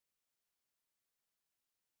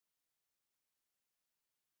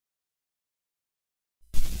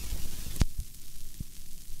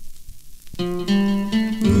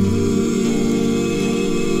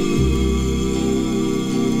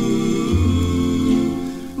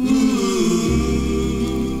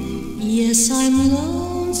Yes, I'm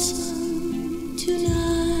lonesome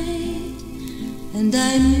tonight, and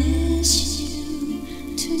I miss you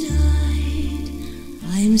tonight.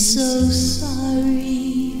 I'm so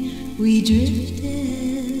sorry we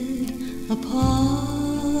drifted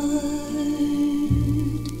apart,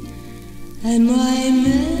 and my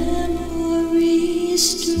memories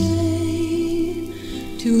stray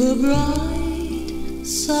to a bright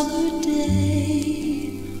summer day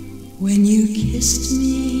when you kissed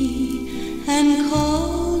me and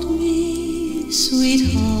called me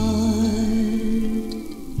sweetheart.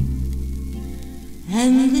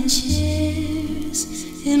 And the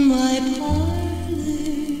chairs in my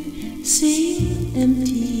parlor seem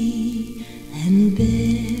empty and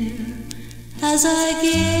bare as I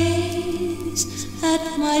gaze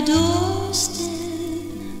at my doorstep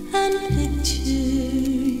and picture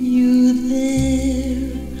you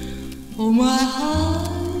there. Oh, my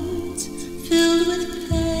heart's filled with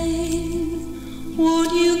pain.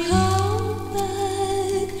 Won't you come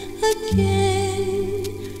back again?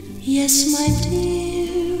 Yes, my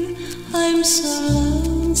dear, I'm so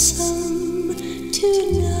lonesome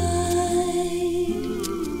tonight.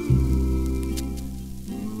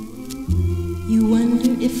 You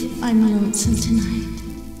wonder if I'm lonesome tonight?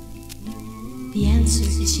 The answer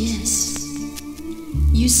is yes.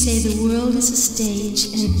 You say the world is a stage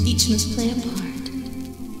and each must play a part.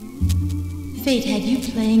 Fate had you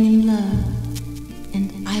playing in love,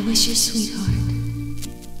 and I was your sweetheart.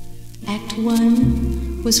 Act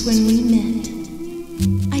 1 was when we met.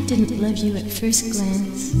 I didn't love you at first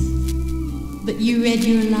glance, but you read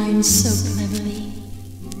your lines so cleverly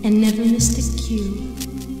and never missed a cue.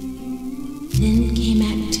 Then came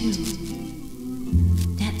Act 2.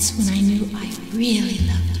 That's when I knew I really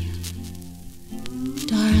loved you.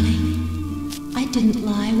 Darling, I didn't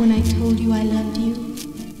lie when I told you I loved you,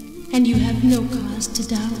 and you have no cause to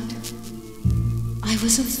doubt. I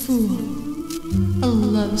was a fool, a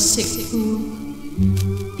lovesick fool,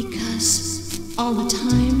 because all the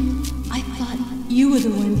time I thought you were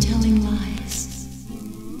the one telling lies.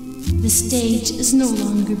 The stage is no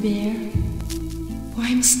longer bare, for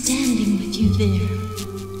I'm standing with you there,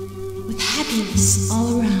 with happiness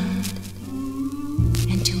all around,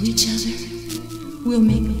 and to each other we'll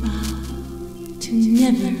make a vow to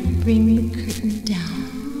never bring the curtain down.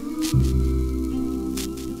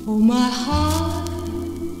 Oh, my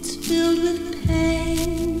heart's filled with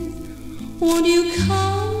pain. Won't you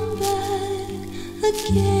come back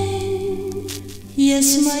again?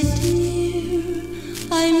 Yes, my dear,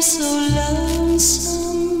 I'm so lonesome